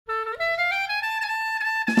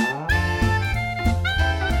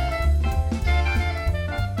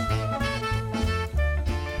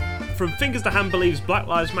from Fingers to Hand Believes Black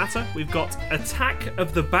Lives Matter, we've got Attack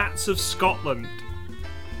of the Bats of Scotland.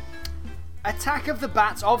 Attack of the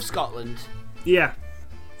Bats of Scotland? Yeah.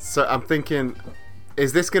 So I'm thinking,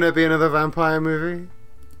 is this going to be another vampire movie?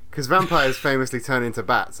 Because vampires famously turn into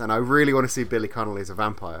bats, and I really want to see Billy Connolly as a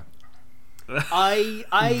vampire. I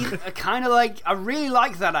really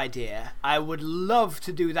like that idea. I would love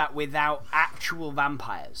to do that without actual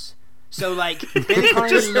vampires. So, like, Billy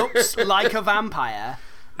Connolly looks like a vampire,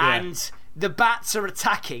 and the bats are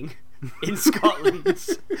attacking in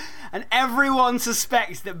Scotland, and everyone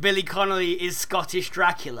suspects that Billy Connolly is Scottish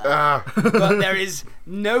Dracula, but there is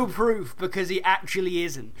no proof because he actually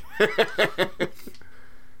isn't.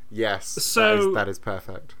 Yes, so that is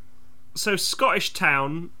perfect. So Scottish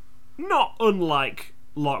town, not unlike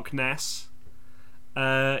Loch Ness.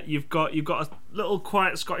 You've got a little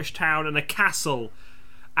quiet Scottish town and a castle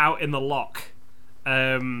out in the loch.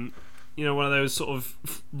 One of those sort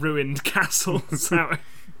of ruined castles out.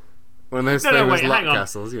 One of those famous loch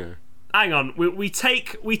castles, yeah. Hang on, we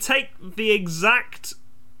take the exact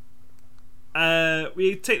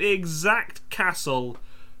castle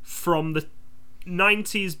from the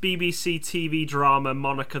 90s BBC TV drama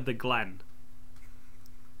Monica the Glen.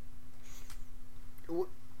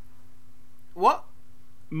 What?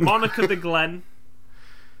 Monica the Glen.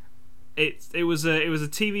 It was a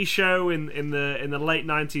TV show in the late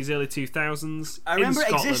 90s, early 2000s. I remember in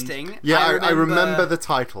Scotland. existing. Yeah, I remember the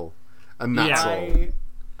title, and that's all.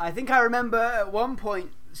 I think I remember at one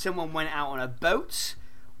point someone went out on a boat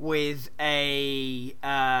with a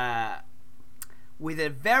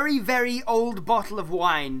very, very old bottle of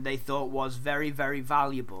wine they thought was very, very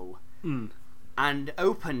valuable, and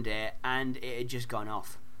opened it, and it had just gone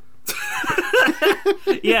off.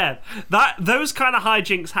 Yeah, those kind of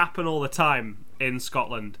hijinks happen all the time in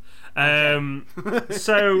Scotland. So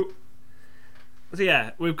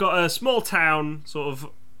yeah, we've got a small town sort of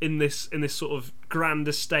in this sort of grand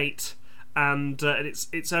estate, and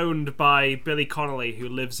it's owned by Billy Connolly, who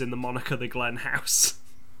lives in the Monica the Glen house.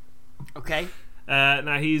 Okay.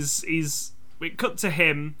 Now we cut to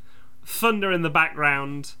him, thunder in the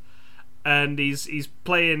background, and he's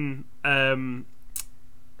playing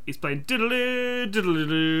diddle-oo,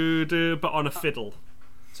 diddle-oo, but on a fiddle,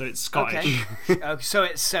 so it's Scottish. Okay. So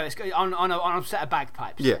it's on a set of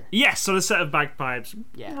bagpipes. Yeah. Yes, on a set of bagpipes.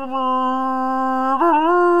 Yeah. You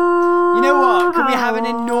know what? Can we have an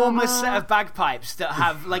enormous set of bagpipes that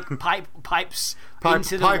have like pipes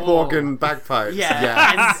into the pipe wall? Organ bagpipes.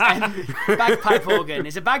 Yeah. And bagpipe organ.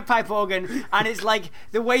 It's a bagpipe organ, and it's like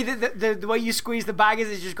the way that the way you squeeze the bag is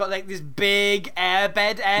it's just got like this big air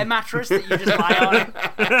mattress that you just lie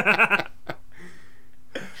on.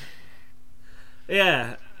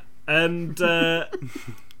 Yeah, and that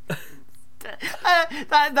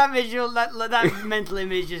visual, that mental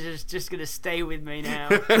image is just gonna stay with me now.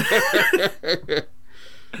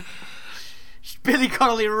 Billy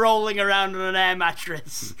Connolly rolling around on an air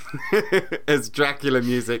mattress as Dracula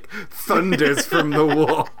music thunders from the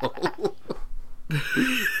wall.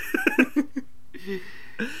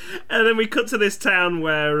 And then we cut to this town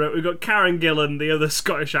where we've got Karen Gillan, the other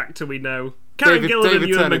Scottish actor we know. Karen Gillan and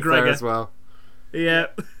Ewan McGregor as well. Yeah.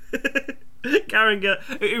 Karen Gillan.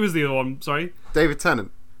 Who was the other one? Sorry. David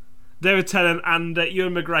Tennant and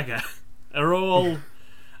Ewan McGregor are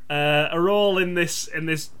all in this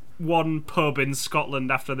one pub in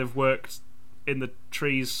Scotland after they've worked in the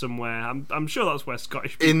trees somewhere. I'm sure that's where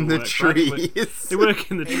Scottish people in the work, trees. Right? They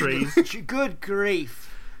work in the trees. Good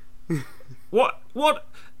grief! What?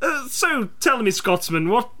 So tell me, Scotsman,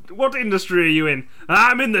 what industry are you in?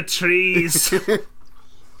 I'm in the trees.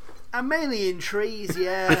 I'm mainly in trees,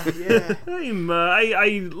 yeah.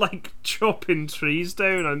 I like chopping trees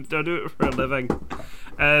down. I do it for a living.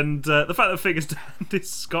 And the fact that Fingers to Hand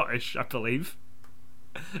is Scottish, I believe,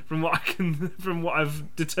 from what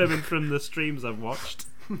I've determined from the streams I've watched,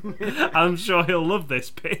 I'm sure he'll love this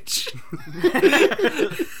pitch.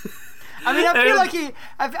 I mean,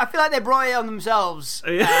 I feel like they brought it on themselves.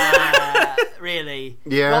 Really.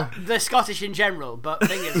 Yeah. Not the Scottish in general, but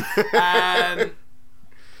Fingers.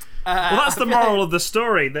 Well, that's the moral of the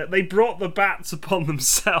story, that they brought the bats upon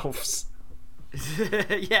themselves.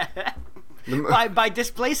 Yeah. by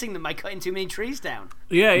displacing them, by cutting too many trees down.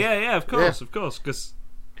 Yeah, of course, because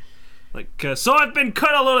so I've been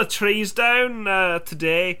cutting a lot of trees down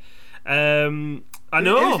today. I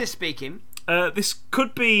know. Who's this speaking? This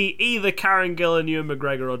could be either Karen Gillan, Ewan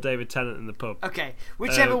McGregor, or David Tennant in the pub. Okay,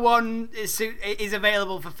 whichever one is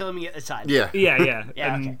available for filming at the time. Yeah. Yeah,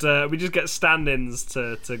 Yeah, and we just get stand-ins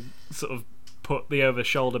to sort of put the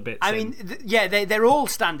over-shoulder bits I in. mean, they're all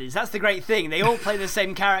stand-ins. That's the great thing. They all play the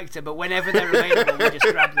same character, but whenever they're available, we just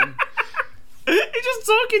grab them. He's just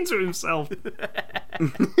talking to himself.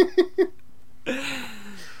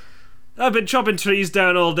 I've been chopping trees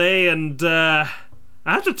down all day, and I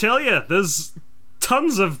have to tell you, there's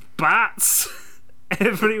tons of bats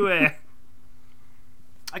everywhere.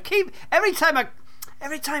 Every time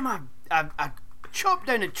I chop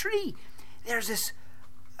down a tree, there's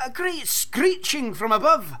a great screeching from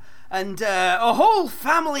above, and a whole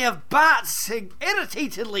family of bats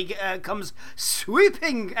irritatedly comes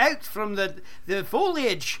swooping out from the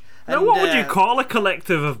foliage. Now, what would you call a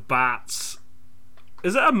collective of bats?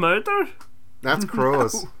 Is it a murder? That's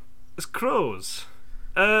crows. It's crows.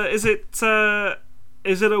 Is it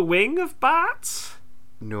a wing of bats?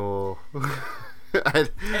 No.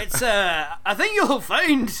 It's I think you'll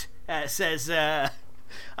find, says I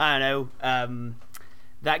don't know,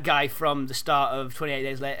 that guy from the start of 28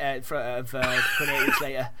 Days Later, 28 Weeks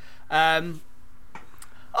Later. I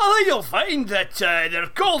think you'll find that they're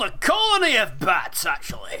called a colony of bats,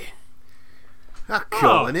 actually. A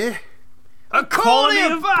colony? A colony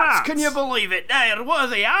of bats! Can you believe it? What are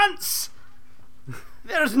the ants?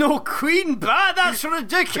 There's no queen bat? That's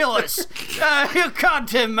ridiculous. You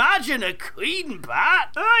can't imagine a queen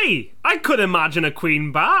bat. Aye, I could imagine a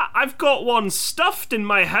queen bat. I've got one stuffed in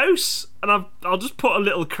my house, and I'll just put a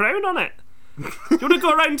little crown on it. Do you want to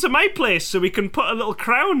go around to my place so we can put a little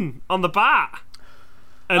crown on the bat?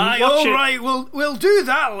 And watch all it? right, we'll do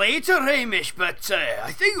that later, Hamish, but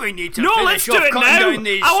I think we need to No, finish let's do off it cutting now. down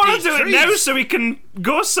these I want these to do trees. it now so we can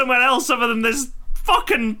go somewhere else other than this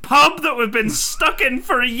fucking pub that we've been stuck in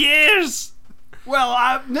for years.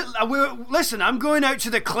 Well, listen, I'm going out to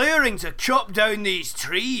the clearing to chop down these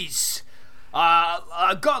trees.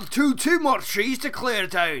 I've got two more trees to clear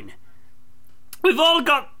down. We've all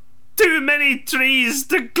got too many trees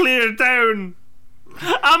to clear down.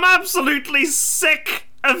 I'm absolutely sick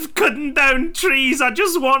of cutting down trees. I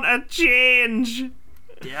just want a change.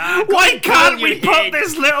 Yeah, Why can't we put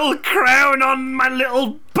this little crown on my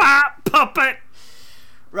little bat puppet?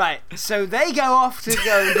 Right, so they go off to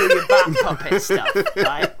go and do your bat puppet stuff,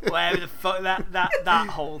 right? Whatever the fuck that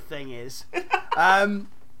whole thing is.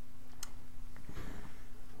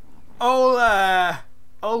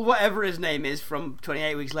 Old whatever his name is from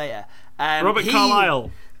 28 Weeks Later. Robert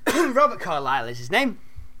Carlyle. Robert Carlyle is his name.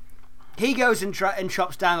 He goes and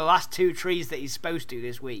chops down the last two trees that he's supposed to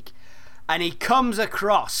this week, and he comes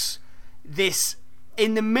across this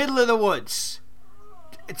in the middle of the woods.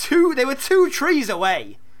 They were 2 trees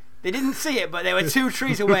away. They didn't see it, but they were 2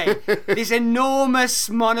 trees away. This enormous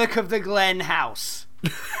Monarch of the Glen house.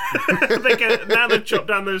 Now they've chopped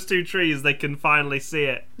down those 2 trees, they can finally see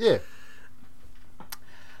it. Yeah.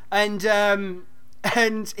 And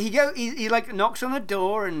he like knocks on the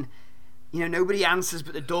door, and nobody answers,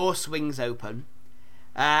 but the door swings open,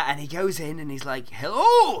 and he goes in and he's like,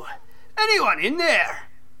 "Hello, anyone in there?"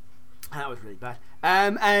 That was really bad.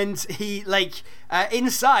 And he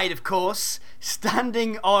inside, of course,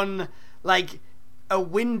 standing on like a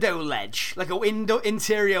window ledge, like a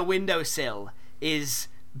interior windowsill, is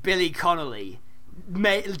Billy Connolly,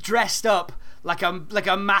 dressed up like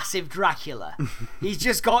a massive Dracula. He's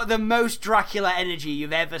just got the most Dracula energy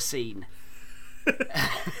you've ever seen.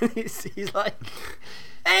 He's like,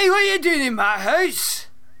 "Hey, what are you doing in my house?"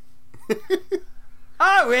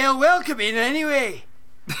 "Oh, well, welcome in anyway.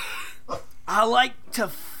 I like to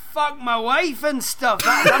fuck my wife and stuff.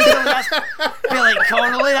 That's Billy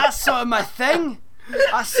Connolly. That's sort of my thing.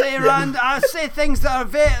 I say things that are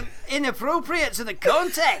very inappropriate to the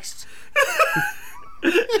context."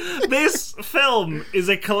 This film is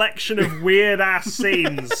a collection of weird ass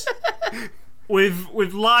scenes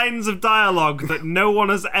with lines of dialogue that no one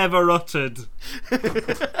has ever uttered.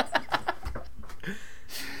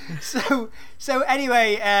 So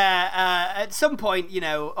anyway, at some point,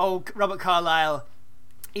 old Robert Carlyle,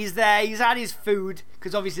 he's there. He's had his food,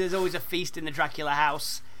 because obviously there's always a feast in the Dracula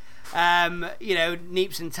house.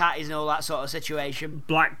 Neeps and tatties and all that sort of situation.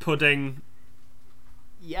 Black pudding,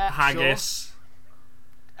 Yeah, haggis,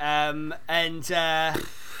 sure. And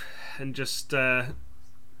just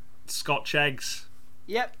Scotch eggs.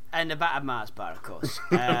 Yep, and a battered Mars bar, of course.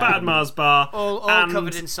 A battered Mars bar, all and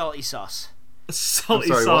covered in salty sauce. Salty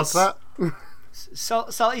Sorry, sauce. what's that?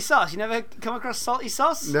 Salty sauce. You never come across salty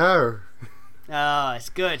sauce? No. Oh, it's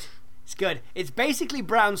good. It's good. It's basically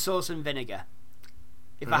brown sauce and vinegar,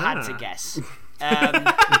 if I had to guess.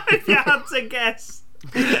 If you had to guess.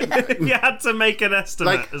 If you had to make an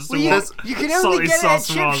estimate as to what you can only salty get it at sauce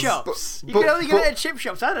chip was. shops. You can only get it at chip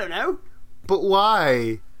shops. I don't know. But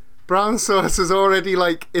why? Brown sauce is already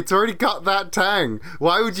it's already got that tang.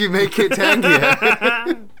 Why would you make it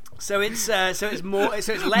tangier? So it's less Mars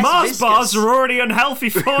viscous. bars are already unhealthy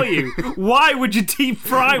for you. Why would you deep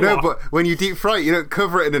fry one? No, but when you deep fry it, you don't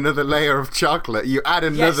cover it in another layer of chocolate. You add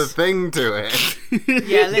another Yes. thing to it.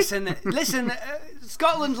 Yeah, listen.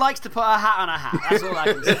 Scotland likes to put a hat on a hat. That's all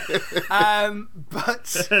I can say.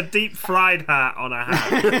 But A deep fried hat on a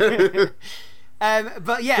hat.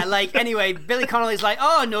 but yeah, like anyway, Billy Connolly's like,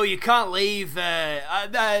 "Oh no, you can't leave.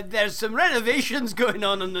 There's some renovations going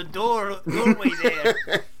on the doorway there."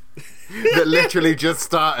 That literally just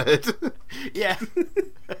started. Yeah.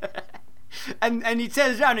 And he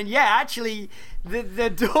turns around and yeah, actually, the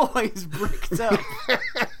doorway's bricked up.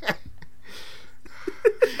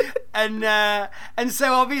 And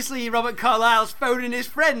so obviously Robert Carlyle's phoning his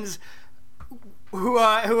friends who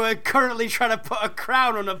are currently trying to put a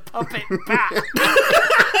crown on a puppet bat.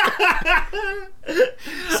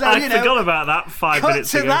 So I forgot about that 5 cut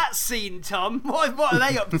minutes to ago. that scene, Tom. What are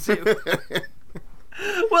they up to?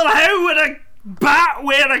 Well, how would a bat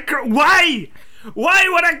wear a crown? Why? Why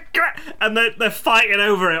would a and they're fighting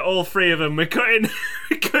over it, all three of them. We're cutting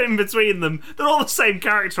between them. They're all the same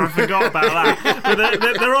character. I forgot about that.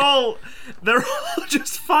 But they're all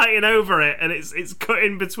just fighting over it, and it's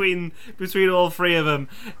cutting between all three of them.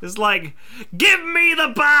 It's like, give me the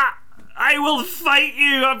bat. I will fight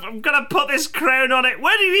you. I'm gonna put this crown on it.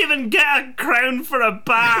 Where do you even get a crown for a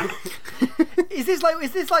bat? Is this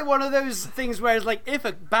like one of those things where it's like, if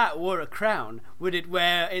a bat wore a crown, would it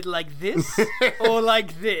wear it like this or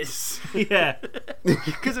like this? Yeah.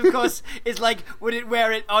 Because of course it's like, would it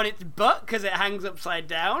wear it on its butt because it hangs upside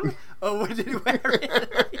down, or would it wear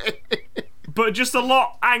it? But just a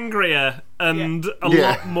lot angrier and a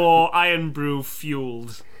Yeah. lot more Iron Brew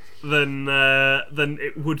fueled than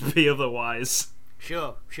it would be otherwise.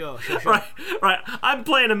 Sure. Right. I'm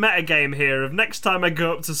playing a metagame here of next time I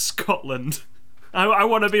go up to Scotland, I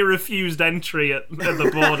want to be refused entry at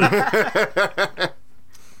the border.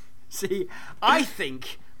 See, I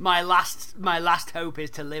think my last hope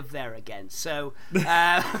is to live there again. So,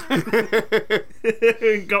 Got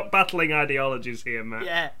battling ideologies here,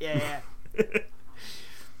 Matt. yeah.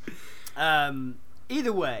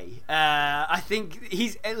 Either way, I think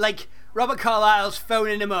he's like, Robert Carlyle's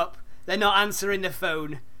phoning him up. They're not answering the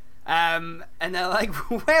phone, and they're like,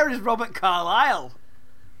 "Where is Robert Carlyle?"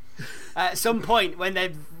 At some point, when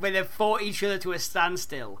they've fought each other to a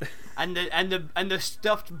standstill, and the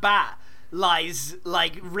stuffed bat lies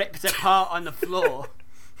like ripped apart on the floor.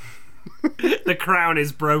 The crown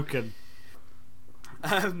is broken.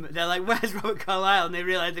 They're like, "Where's Robert Carlyle?" And they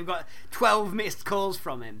realise they've got 12 missed calls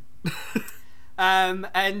from him.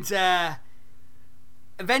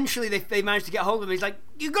 Eventually they manage to get hold of him. He's like,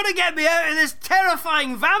 "You've got to get me out of this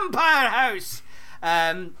terrifying vampire house."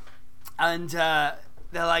 They're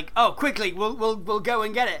like, "Oh, quickly, we'll go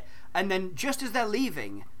and get it." And then just as they're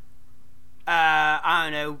leaving, I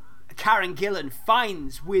don't know, Karen Gillan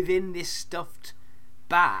finds within this stuffed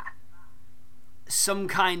bat some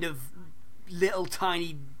kind of little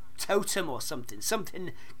tiny totem or something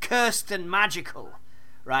cursed and magical,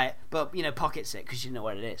 right? But pockets it because you know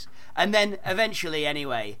what it is. And then eventually,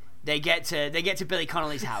 anyway, they get to Billy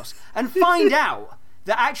Connolly's house and find out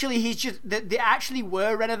that actually there actually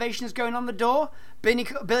were renovations going on the door.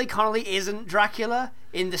 Billy Connolly isn't Dracula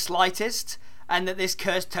in the slightest, and that this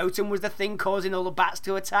cursed totem was the thing causing all the bats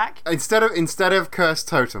to attack. Instead of cursed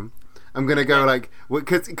totem, I'm gonna go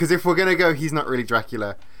because if we're gonna go, he's not really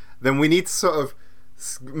Dracula, then we need to sort of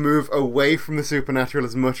move away from the supernatural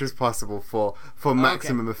as much as possible for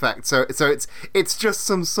maximum effect. So it's just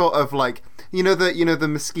some sort of like the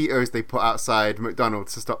mosquitoes they put outside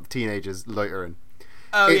McDonald's to stop the teenagers loitering.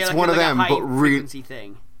 Oh, it's yeah, one of them, but frequency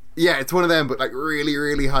thing. Yeah, it's one of them, but like really,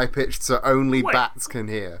 really high pitched, so only Wait. bats can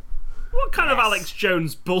hear. What kind of Yes. Alex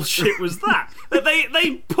Jones bullshit was that? That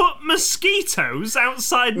they put mosquitoes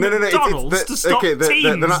outside McDonald's to stop teens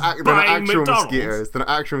they're not actual buying McDonald's? mosquitoes. They're not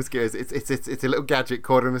actual mosquitoes. It's a little gadget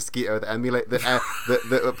called a mosquito that emulate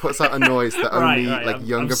that puts out a noise that only Right.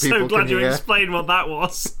 younger I'm people so glad can you hear. explained what that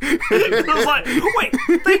was. I was like, wait,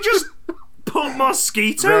 they just put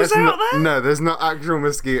mosquitoes There's out there? No, there's not actual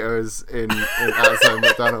mosquitoes in outside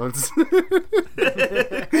McDonald's.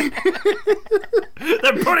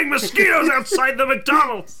 They're putting mosquitoes outside the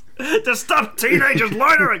McDonald's to stop teenagers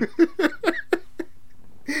loitering.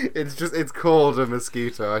 It's called a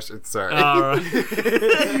mosquito. Sorry. All right.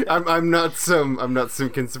 I'm not some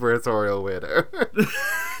conspiratorial weirdo.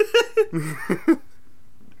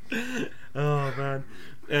 Oh man.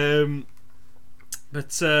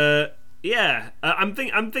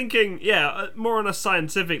 I'm thinking, more on a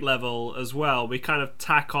scientific level as well. We kind of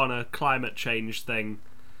tack on a climate change thing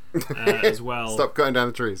as well. Stop cutting down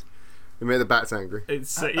the trees. It made the bats angry.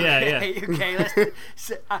 It's yeah. Okay.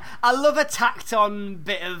 I love a tacked-on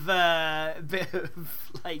bit of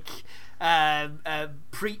like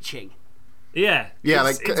preaching. Yeah. Yeah,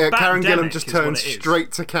 it's Karen Gillan Batdemic just is what turns it is.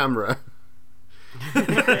 straight to camera.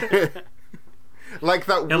 Like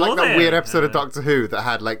that Hello there. weird episode of Doctor Who that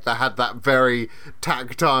had that very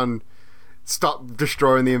tacked on stop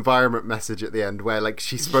destroying the environment message at the end, where like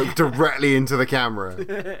she spoke directly into the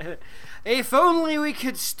camera. If only we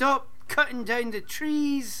could stop cutting down the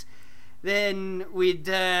trees, then we'd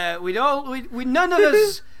none of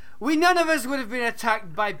us would have been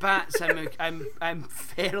attacked by bats. I'm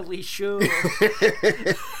fairly sure.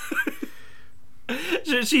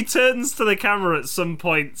 She turns to the camera at some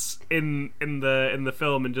points in the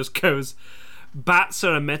film and just goes, "Bats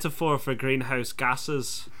are a metaphor for greenhouse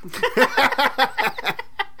gases."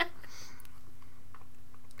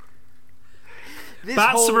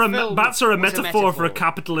 Bats are a metaphor for a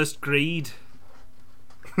capitalist greed.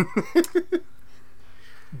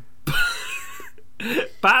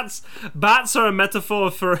 Bats are a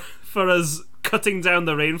metaphor for us cutting down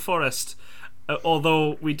the rainforest.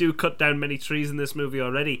 Although we do cut down many trees in this movie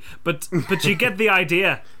already, but you get the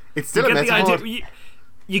idea. It's still you a get the metaphor. idea.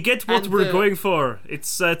 You get what we're going for.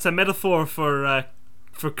 It's a metaphor for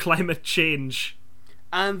climate change.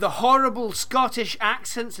 And the horrible Scottish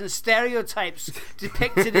accents and stereotypes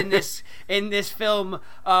depicted in this film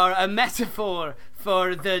are a metaphor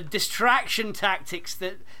for the distraction tactics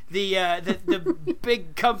that the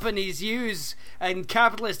big companies use and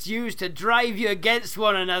capitalists use to drive you against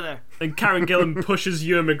one another. And Karen Gillan pushes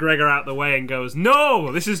Ewan McGregor out the way and goes,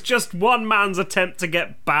 "No, this is just one man's attempt to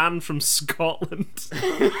get banned from Scotland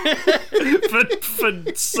for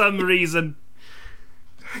some reason.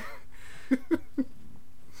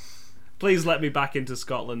 Please let me back into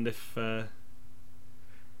Scotland if you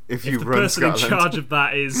the run person Scotland. in charge of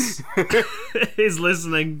that is is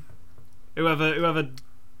listening. Whoever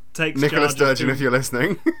takes Nicola charge Sturgeon, of if you're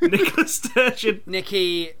listening. Nicola Sturgeon.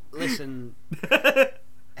 Nikki, listen,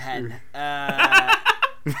 hen.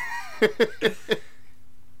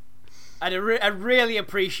 I'd really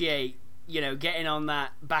appreciate, getting on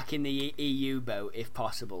that back in the EU boat if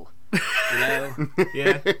possible.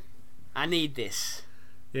 Yeah, I need this.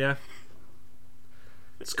 yeah.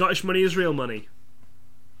 Scottish money is real money.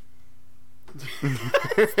 Is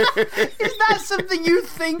that something you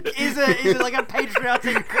think is like a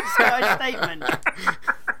patriotic Scottish statement?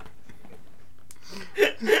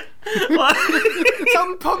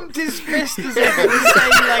 Tom pumped his fist as if he was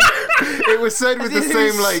saying like. It was said with the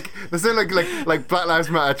same like Black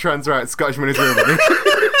Lives Matter, trans rights, Scottish money is real money.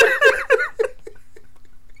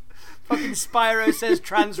 Fucking Spyro says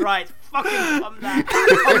trans rights. Fucking pump that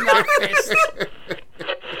fist.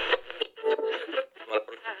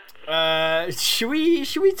 Should we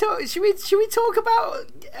talk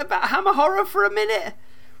about Hammer Horror for a minute?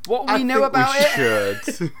 What we know about it?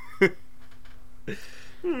 Should.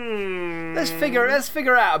 Let's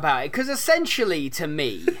figure out about it, because essentially, to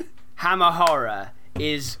me, Hammer Horror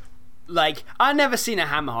is like, I've never seen a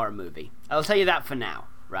Hammer Horror movie. I'll tell you that for now,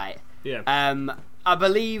 right? Yeah. I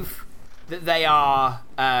believe that they are.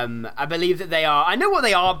 I know what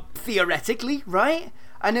they are theoretically, right?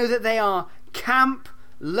 I know that they are camp,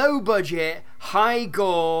 low budget, high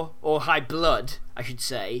gore, or high blood, I should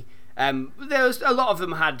say. There's a lot of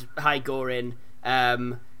them had high gore in,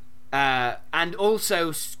 and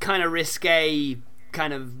also kind of risque,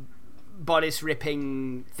 kind of bodice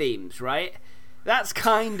ripping themes, right? That's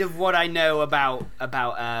kind of what I know about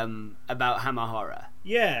Hammer Horror.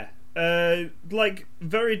 Yeah. Like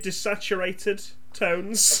very desaturated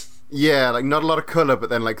tones. Yeah, like not a lot of colour, but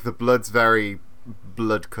then like the blood's very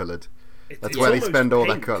blood coloured. That's where they spend all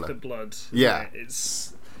that colour. The blood. Yeah.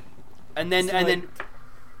 It's and then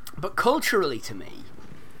but culturally, to me,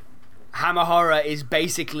 Hammer Horror is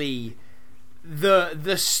basically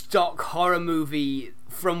the stock horror movie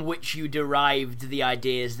from which you derived the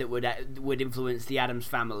ideas that would influence the Addams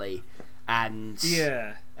Family and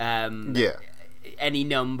any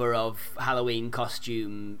number of Halloween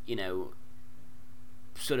costume,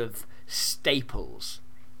 sort of staples.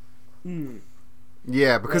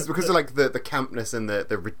 Yeah, because of like the campness and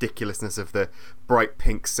the ridiculousness of the bright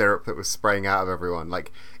pink syrup that was spraying out of everyone.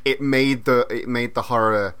 Like it made the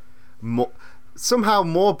horror somehow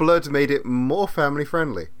more blood made it more family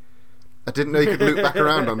friendly. I didn't know you could loop back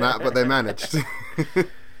around on that, but they managed.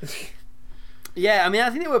 Yeah, I mean, I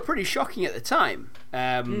think they were pretty shocking at the time.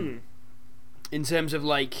 In terms of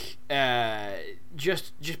like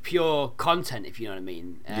just pure content, if you know what I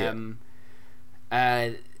mean.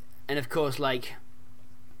 And of course, like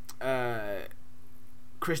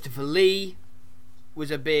Christopher Lee was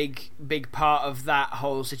a big part of that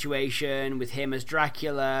whole situation with him as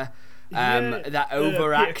Dracula. That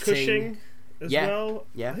overacting. Peter Cushing as Yeah, well.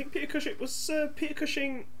 yeah. I think Peter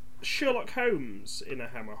Cushing Sherlock Holmes in a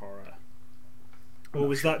Hammer horror. Or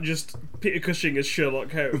was that just Peter Cushing as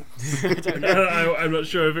Sherlock Holmes? I don't know. I'm not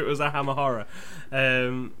sure if it was a Hammer horror.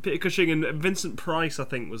 Peter Cushing and Vincent Price, I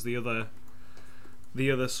think, was the other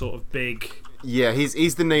sort of big. Yeah,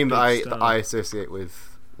 he's the name that star. I associate with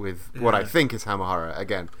what I think is Hammer horror.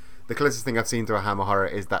 Again, the closest thing I've seen to a Hammer horror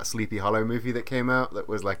is that Sleepy Hollow movie that came out that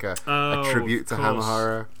was like a tribute to Hammer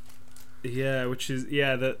horror. Yeah, which is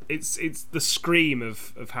it's the scream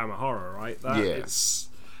of Hammer horror, right? It's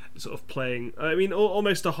sort of playing. I mean,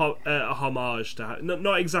 almost a homage to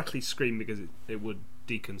not exactly Scream because it would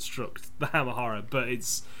deconstruct the Hammer horror, but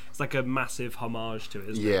it's like a massive homage to it.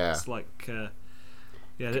 Isn't it? It's like.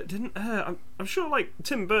 It didn't. I'm sure, like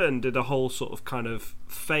Tim Burton did a whole sort of kind of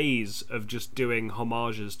phase of just doing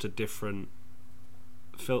homages to different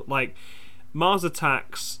film. Like Mars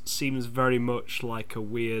Attacks seems very much like a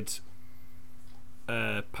weird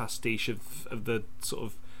pastiche of the sort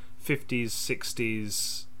of 50s,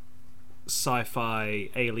 60s sci-fi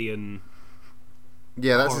alien.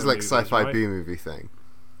 Yeah, that's his like movies, sci-fi right? B-movie thing.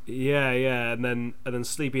 Yeah, and then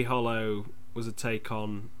Sleepy Hollow was a take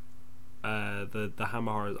on. The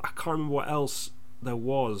Hammer horror. I can't remember what else there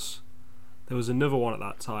was. There was another one at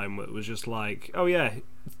that time that was just like, oh yeah,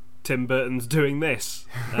 Tim Burton's doing this.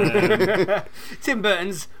 Tim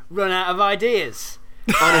Burton's run out of ideas.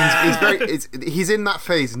 He's in that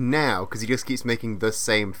phase now because he just keeps making the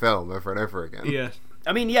same film over and over again. Yeah.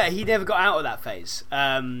 I mean, yeah, he never got out of that phase.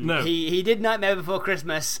 No. He did Nightmare Before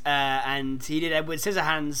Christmas, and he did Edward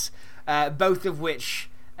Scissorhands, both of which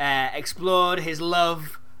explored his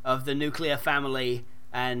love of the nuclear family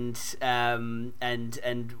and how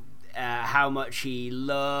much he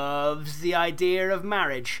loves the idea of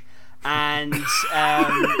marriage and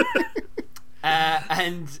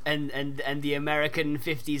the American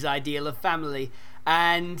 50s ideal of family.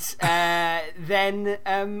 And then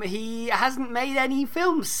he hasn't made any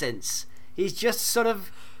films since. He's just sort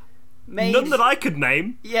of made None that I could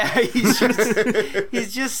name. Yeah, he's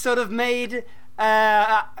just sort of made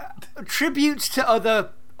tributes to other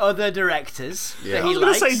directors that I he was going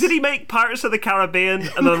likes. to say, did he make Pirates of the Caribbean?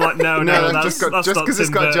 And then I'm like, no, just that's not because it's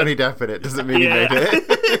Tim got Burton. Johnny Depp in it doesn't mean Yeah. he made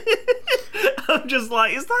it. I'm just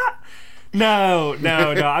like, is that? No.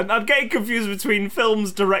 I'm getting confused between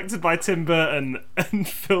films directed by Tim Burton and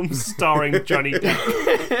films starring Johnny Depp.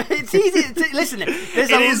 It's easy to listen. There's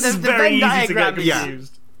It is the very Venn easy to get diagram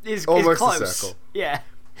confused. is Almost a close. circle. Yeah.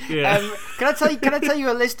 Yeah. Can I tell you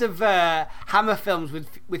a list of Hammer films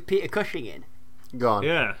with Peter Cushing in? Go on.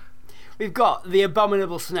 Yeah. We've got The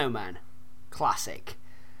Abominable Snowman, classic.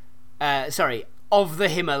 Of the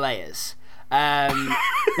Himalayas.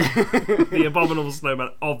 The Abominable Snowman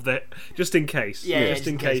of the... Just in case. Yeah, just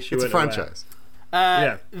in case you It's a weren't aware. franchise.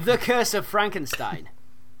 Yeah. The Curse of Frankenstein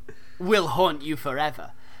will haunt you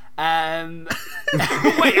forever. Wait, hang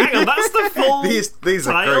on, that's the full These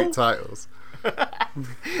are title? great titles.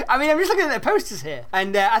 I mean, I'm just looking at their posters here,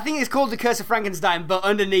 and I think it's called The Curse of Frankenstein, but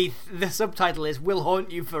underneath the subtitle is "Will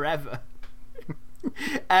Haunt You Forever."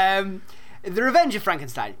 The Revenge of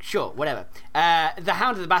Frankenstein, sure, whatever. The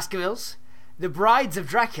Hound of the Baskervilles, The Brides of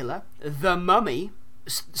Dracula, The Mummy,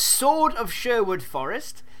 Sword of Sherwood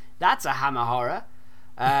Forest. That's a Hammer horror.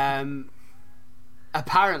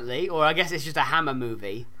 Apparently, or I guess it's just a Hammer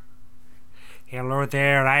movie. Hello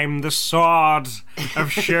there, I'm the Sword of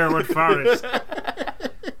Sherwood Forest.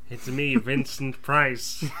 It's me, Vincent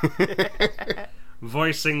Price,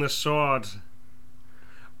 voicing the sword.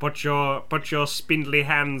 Put your spindly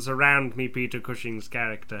hands around me, Peter Cushing's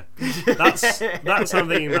character. That's how I'm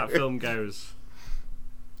thinking that film goes.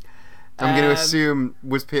 I'm going to assume,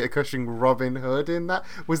 was Peter Cushing Robin Hood in that?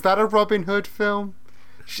 Was that a Robin Hood film?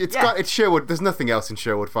 It's Sherwood. There's nothing else in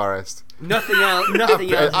Sherwood Forest. Nothing else.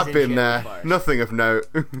 Nothing else. I've been there. Nothing of note.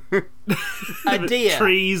 A deer.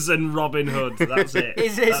 Trees and Robin Hood. That's it.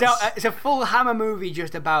 It's a full Hammer movie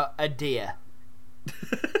just about a deer.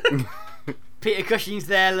 Peter Cushing's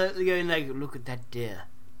there going like, look at that deer.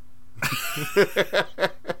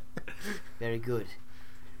 Very good.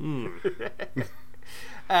 Would We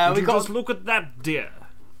you got just look at that deer.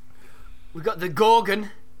 we got the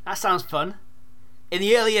Gorgon. That sounds fun. In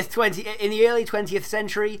the early 20th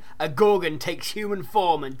century, a Gorgon takes human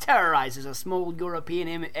form and terrorizes a small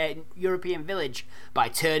European village by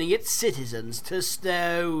turning its citizens to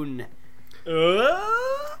stone.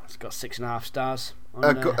 It's got 6.5 stars on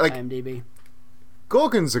IMDb.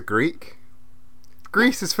 Gorgons are Greek.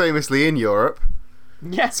 Greece is famously in Europe.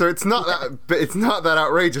 Yeah. So it's not that, but it's not that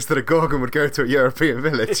outrageous that a Gorgon would go to a European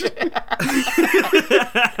village, because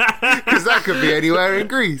that could be anywhere in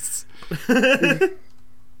Greece. Oh,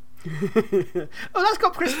 that's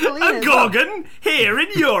got Christopher Lee in A it as well. Gorgon here in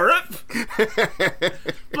Europe.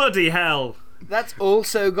 Bloody hell! That's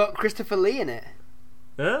also got Christopher Lee in it.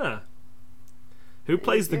 Ah, who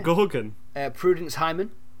plays the Yeah. Gorgon? Prudence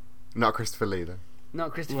Hyman. Not Christopher Lee, though.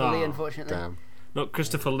 Not Christopher Oh, Lee, unfortunately. Damn. Not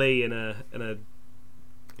Christopher Lee in a In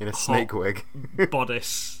a snake wig.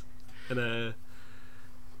 bodice, in a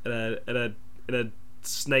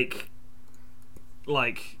snake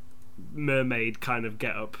like mermaid kind of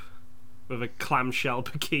get up with a clamshell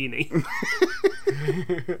bikini.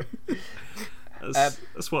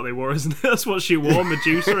 That's what they wore, isn't it? That's what she wore,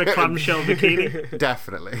 Medusa, a clamshell bikini.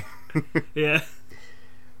 Definitely. Yeah.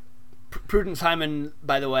 Prudence Hyman,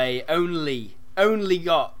 by the way, only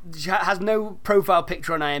got, she has no profile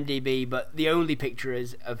picture on IMDb, but the only picture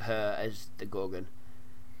is of her as the Gorgon.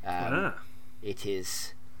 It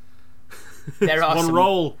is. There are One some,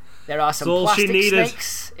 roll. There are some It's all she plastic needed.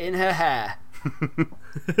 snakes in her hair.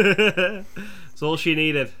 That's all she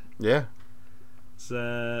needed. Yeah.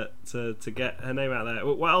 To get her name out there.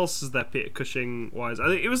 What else is there, Peter Cushing wise? I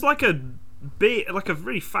think it was like a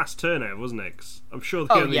really fast turnover, wasn't it? 'Cause I'm sure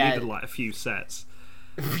they only needed like a few sets.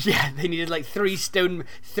 Yeah, they needed like three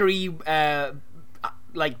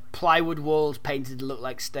like plywood walls painted to look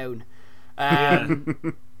like stone.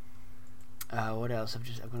 What else?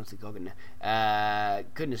 I've gone off the Gorgon now.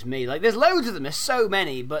 Goodness me, like there's loads of them. There's so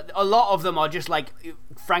many, but a lot of them are just like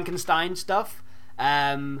Frankenstein stuff.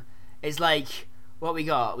 It's like what we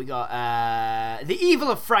got. We got the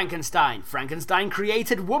evil of Frankenstein. Frankenstein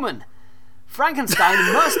created woman.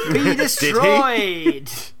 Frankenstein must be destroyed.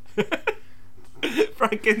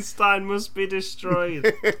 Frankenstein must be destroyed.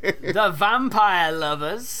 The vampire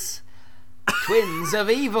lovers, twins of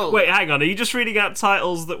evil. Wait, hang on. Are you just reading out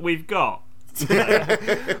titles that we've got?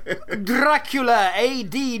 Dracula,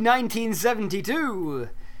 AD 1972.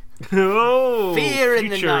 Oh, Fear in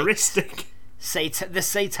the Night. futuristic. The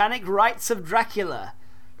Satanic Rites of Dracula.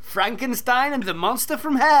 Frankenstein and the Monster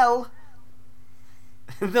from Hell.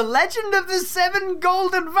 The Legend of the Seven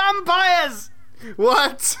Golden Vampires.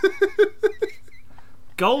 What?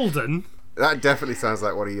 Golden. That definitely sounds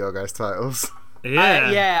like one of your guys' titles.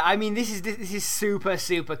 Yeah. I mean, this is super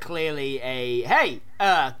clearly a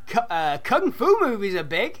kung fu movies are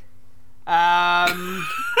big.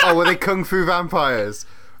 Oh, were they kung fu vampires?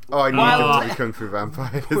 Oh, I need them to be kung fu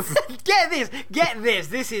vampires. Get this.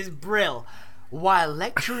 This is brill. While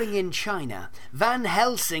lecturing in China, Van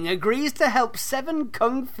Helsing agrees to help 7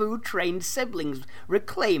 kung fu trained siblings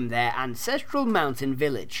reclaim their ancestral mountain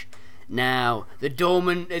village. Now the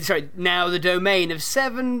domain of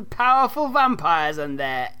 7 powerful vampires and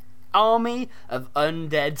their army of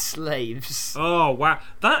undead slaves. Oh wow.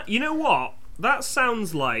 That, you know what? That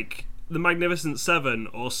sounds like the Magnificent Seven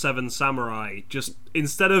or Seven Samurai. Just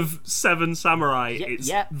instead of 7 samurai,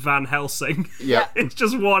 it's Van Helsing. Yeah. It's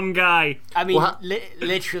just one guy. I mean,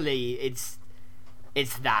 literally, it's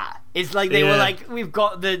that. It's like they were like, we've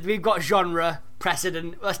got genre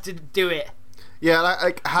precedent. Let's do it. Yeah,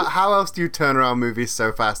 like how else do you turn around movies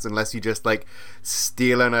so fast unless you just like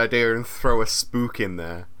steal an idea and throw a spook in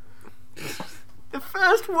there? The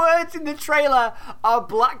first words in the trailer are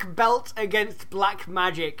black belt against black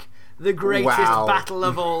magic. The greatest battle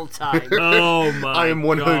of all time. Oh my! I am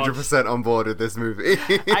 100% on board with this movie.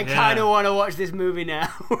 I kind of want to watch this movie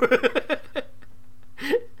now.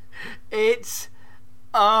 It's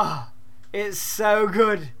so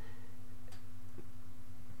good.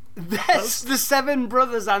 The 7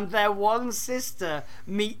 brothers and their one sister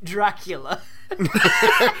meet Dracula.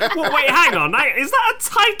 Well, wait, hang on. Is that a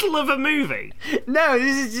title of a movie? No,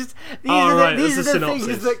 this is just these are the synopsis.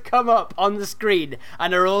 things that come up on the screen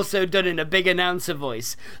and are also done in a big announcer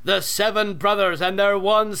voice. The 7 brothers and their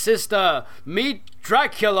one sister meet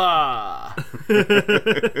Dracula.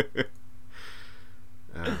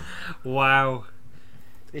 Wow.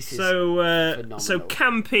 This is So phenomenal.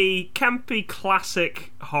 campy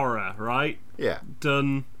classic horror, right? Yeah.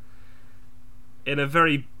 Done in a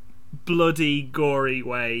very bloody, gory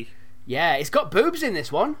way. Yeah, it's got boobs in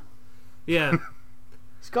this one. Yeah.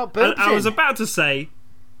 It's got boobs I was in. about to say,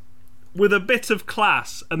 with a bit of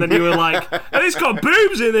class, and then you were like, and it's got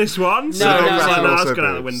boobs in this one. So No, I was no, like, no. no, that's Also gone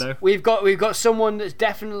out the boobs. window. We've got someone that's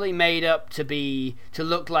definitely made up to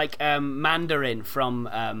look like Mandarin from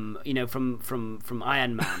from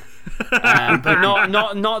Iron Man, but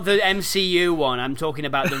not the MCU one. I'm talking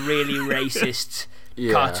about the really racist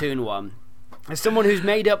cartoon one. There's someone who's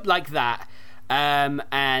made up like that,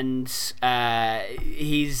 and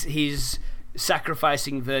he's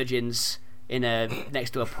sacrificing virgins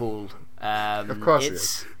next to a pool. Of course it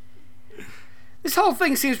is. This whole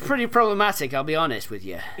thing seems pretty problematic, I'll be honest with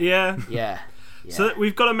you. Yeah. Yeah. So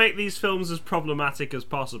we've got to make these films as problematic as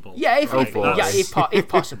possible. Yeah, if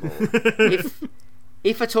possible.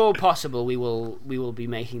 If at all possible, we will be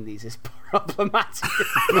making these as problematic as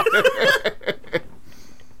possible.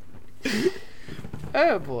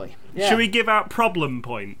 Oh boy. Yeah. Should we give out problem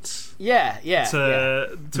points? Yeah.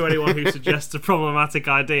 To anyone who suggests a problematic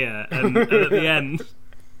idea, and at the end,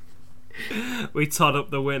 we tot up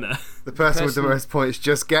the winner. The person with the most points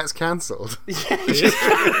just gets cancelled.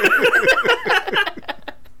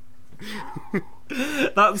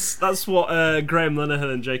 That's what Graham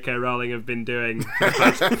Linehan and J.K. Rowling have been doing for the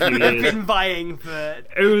past few They've years. been vying for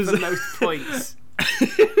most points.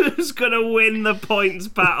 Who's gonna win the points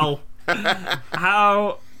battle?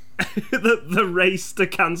 How the race to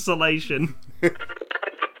cancellation.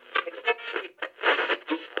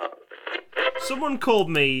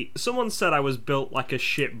 Someone said I was built like a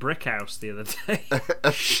shit brick house the other day.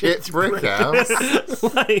 A shit brick house?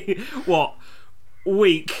 Like, what?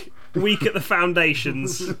 Weak at the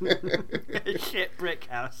foundations. A shit brick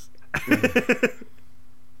house.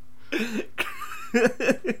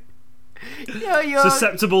 You're...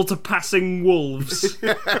 Susceptible to passing wolves.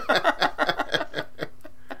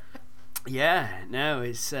 Yeah, no,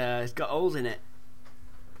 it's got holes in it.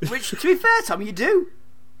 Which, to be fair, Tom, you do.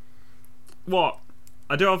 What?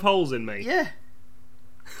 I do have holes in me. Yeah.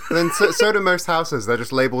 And then so do most houses. They're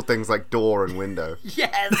just labelled things like door and window.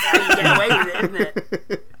 Yeah, that's how you get away with it, isn't it?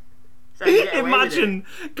 That's how you get away with Imagine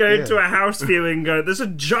going to a house viewing and going, there's a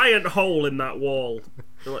giant hole in that wall.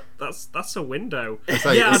 You're like, that's a window.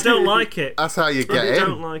 I don't like it. That's how you get I in.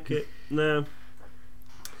 don't like it. No.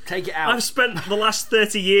 Take it out. I've spent the last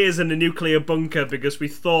 30 years in a nuclear bunker because we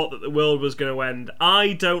thought that the world was going to end.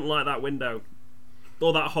 I don't like that window.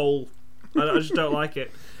 Or that hole. I just don't like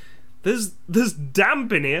it. There's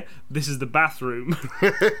damp in here. This is the bathroom.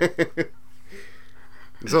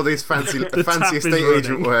 There's all these fancy tap is estate agent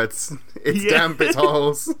running. words. It's damp, it's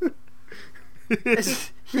holes.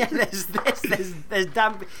 There's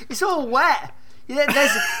damp. It's all wet.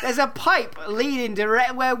 There's a pipe leading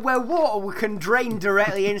direct where water can drain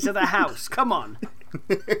directly into the house. Come on.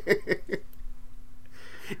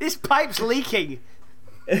 This pipe's leaking.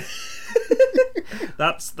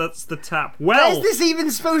 That's the tap. Well, where's this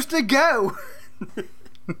even supposed to go?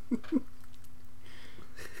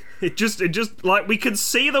 it just like we can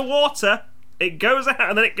see the water. It goes out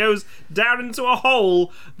and then it goes down into a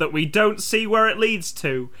hole that we don't see where it leads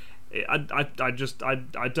to. I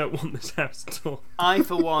don't want this house at all. I,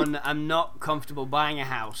 for one, am not comfortable buying a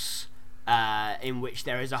house in which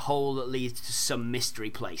there is a hole that leads to some mystery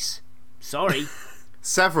place. Sorry.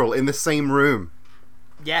 Several in the same room.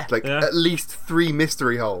 Yeah. At least 3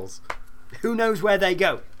 mystery holes. Who knows where they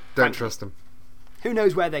go? Don't trust them. Who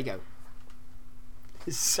knows where they go?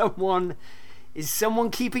 Is someone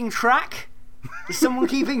keeping track? Is someone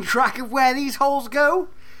keeping track of where these holes go?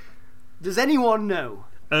 Does anyone know?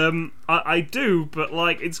 I do, but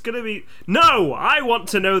it's gonna be... No! I want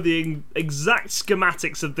to know the exact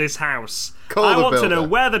schematics of this house. I want to know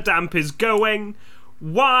where the damp is going.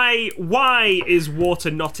 Why is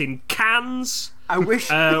water not in cans? I wish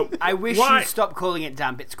you'd stop calling it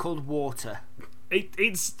damp. It's called water.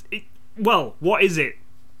 Well, what is it?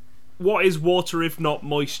 What is water if not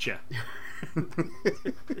moisture?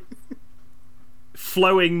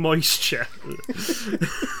 Flowing moisture.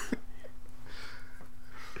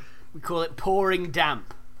 We call it pouring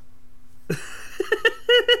damp.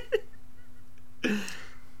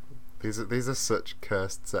 These are such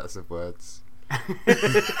cursed sets of words.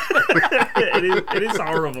 It is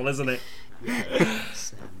horrible, isn't it?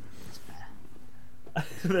 It's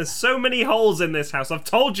There's so many holes in this house. I've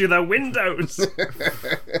told you they're windows.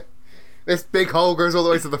 This big hole goes all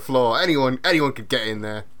the way to the floor. Anyone could get in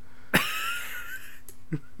there.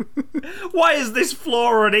 Why is this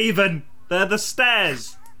floor uneven? They're the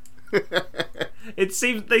stairs. They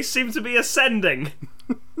seem to be ascending.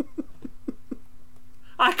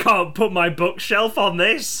 I can't put my bookshelf on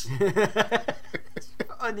this.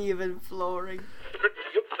 uneven flooring.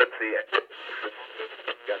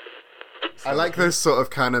 I like those sort of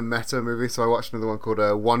kind of meta movies, so I watched another one called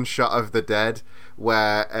One Shot of the Dead,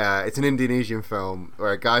 where it's an Indonesian film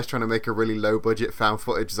where a guy's trying to make a really low budget found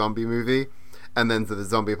footage zombie movie, and then the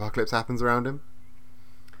zombie apocalypse happens around him.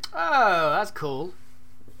 Oh, that's cool.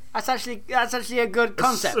 That's actually a good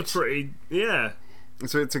concept. It's a pretty, yeah.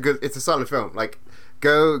 So it's a solid film.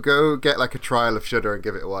 Go get a trial of Shudder and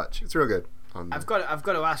give it a watch. It's real good. I've got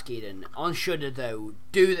to ask Eden, on Shudder though,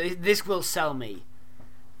 this will sell me.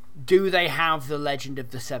 do they have the Legend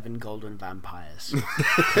of the Seven Golden Vampires?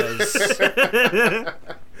 'Cause-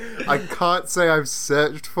 I can't say I've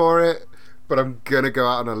searched for it, but I'm gonna go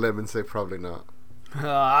out on a limb and say probably not.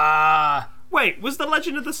 Wait, was the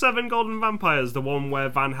Legend of the Seven Golden Vampires the one where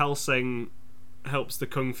Van Helsing helps the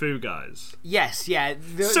Kung Fu guys? yes, yeah.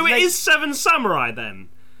 So it is Seven Samurai then?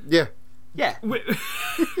 Yeah, Yeah.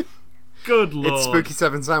 Good lord. it's Spooky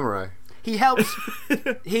Seven Samurai. He helps.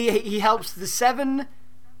 he helps the 7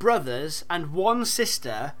 brothers and 1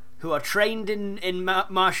 sister who are trained in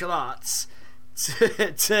martial arts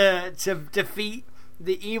to defeat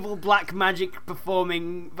the evil black magic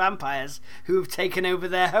performing vampires who have taken over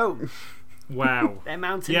their home. Wow. Their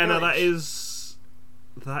mountain. Yeah, no, village.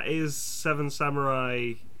 that is Seven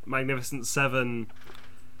Samurai, Magnificent Seven.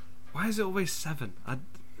 Why is it always 7?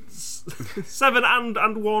 7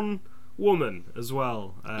 and 1 woman as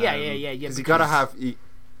well. Yeah. Because you gotta have.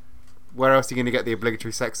 Where else are you gonna get the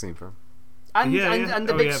obligatory sex scene from? And Yeah, and yeah.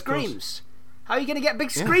 the big Of course. screams. How are you going to get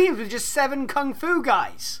big screams with just 7 kung fu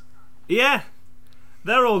guys? Yeah.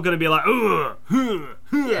 They're all going to be like, ugh, huh,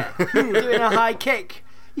 huh. Yeah, doing a high kick.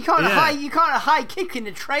 You can't Yeah. you can't high kick in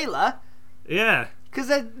the trailer Yeah. because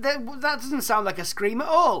that doesn't sound like a scream at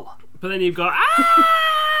all. But then you've got,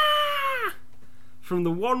 ah! From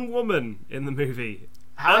the one woman in the movie.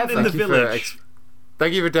 However- and in the Thank you village.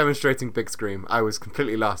 Thank you for demonstrating Big Scream. I was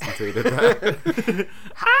completely lost until you did that.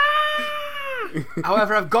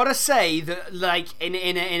 However, I've got to say that, like,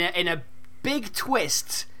 in a big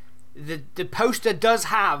twist, the poster does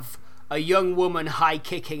have a young woman high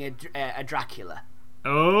kicking a Dracula.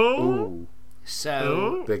 Oh. Ooh,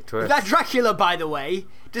 So big twist. that Dracula, by the way,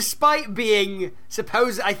 despite being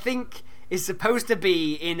I think is supposed to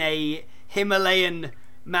be in a Himalayan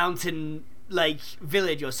mountain like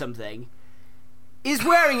village or something, is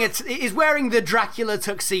wearing the Dracula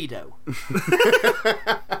tuxedo.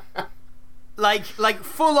 like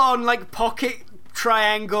full on like pocket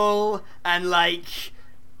triangle and like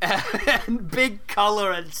and big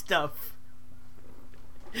collar and stuff.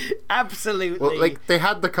 Absolutely. Well, like they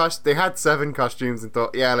had they had 7 costumes and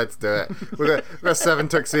thought, yeah, let's do it. We've got 7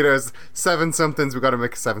 tuxedos, 7 somethings. We've got to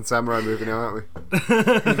make a 7 samurai movie now, aren't we?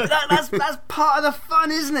 that's part of the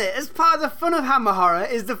fun, isn't it? It's part of the fun of Hammer Horror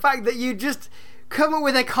is the fact that you just come up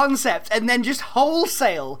with a concept and then just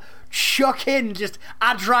wholesale chuck in just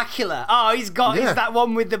a Dracula. Oh, he's Yeah. that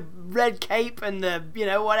one with the red cape and the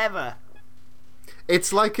whatever.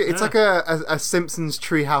 It's like a Simpsons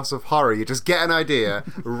Treehouse of Horror. You just get an idea,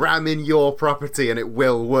 ram in your property, and it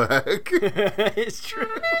will work. It's true.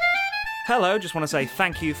 Hello, just want to say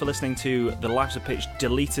thank you for listening to The Lives of Pitch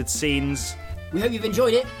deleted scenes. We hope you've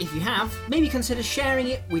enjoyed it. If you have, maybe consider sharing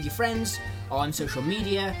it with your friends on social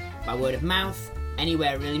media, by word of mouth,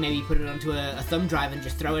 anywhere really. Maybe put it onto a thumb drive and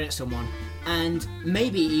just throw it at someone. And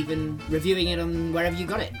maybe even reviewing it on wherever you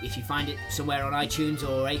got it. If you find it somewhere on iTunes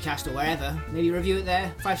or Acast or wherever, maybe review it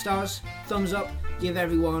there. 5 stars, thumbs up, give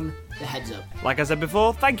everyone the heads up. Like I said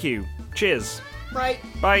before, thank you. Cheers. Right.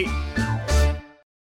 Bye.